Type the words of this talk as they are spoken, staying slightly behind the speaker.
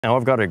Now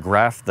I've got a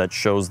graph that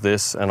shows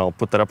this, and I'll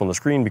put that up on the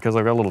screen because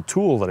I've got a little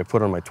tool that I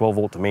put on my 12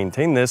 volt to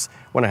maintain this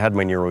when I had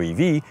my Niro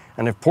EV,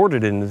 and I've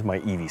ported it into my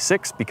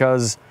EV6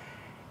 because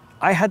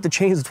I had to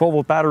change the 12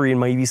 volt battery in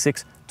my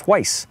EV6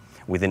 twice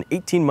within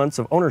 18 months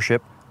of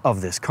ownership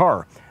of this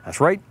car. That's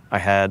right, I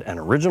had an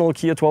original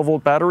Kia 12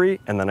 volt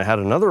battery, and then I had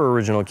another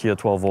original Kia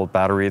 12 volt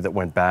battery that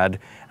went bad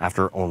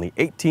after only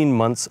 18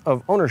 months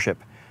of ownership.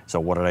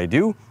 So what did I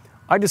do?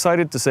 I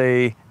decided to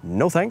say,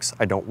 no thanks,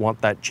 I don't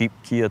want that cheap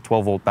Kia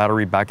 12 volt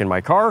battery back in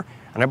my car,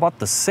 and I bought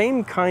the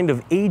same kind of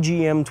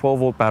AGM 12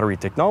 volt battery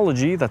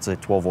technology. That's a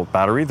 12 volt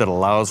battery that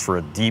allows for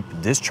a deep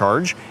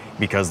discharge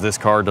because this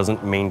car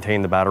doesn't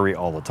maintain the battery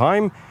all the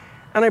time,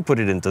 and I put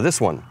it into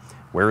this one.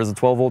 Where is the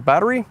 12 volt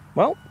battery?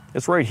 Well,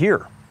 it's right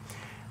here.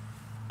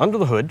 Under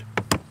the hood,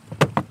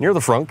 near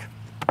the frunk,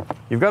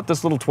 you've got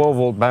this little 12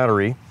 volt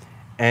battery,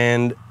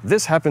 and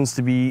this happens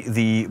to be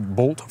the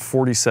Bolt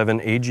 47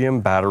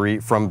 AGM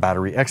battery from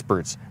Battery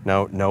Experts.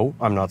 Now, no,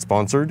 I'm not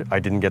sponsored. I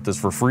didn't get this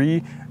for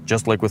free.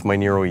 Just like with my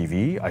Niro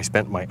EV, I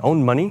spent my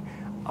own money,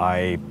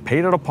 I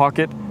paid out of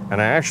pocket,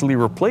 and I actually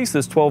replaced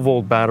this 12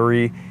 volt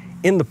battery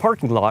in the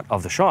parking lot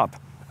of the shop.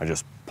 I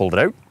just pulled it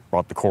out,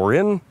 brought the core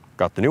in,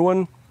 got the new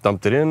one,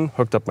 dumped it in,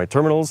 hooked up my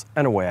terminals,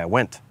 and away I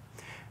went.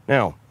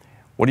 Now,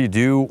 what do you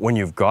do when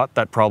you've got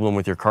that problem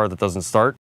with your car that doesn't start?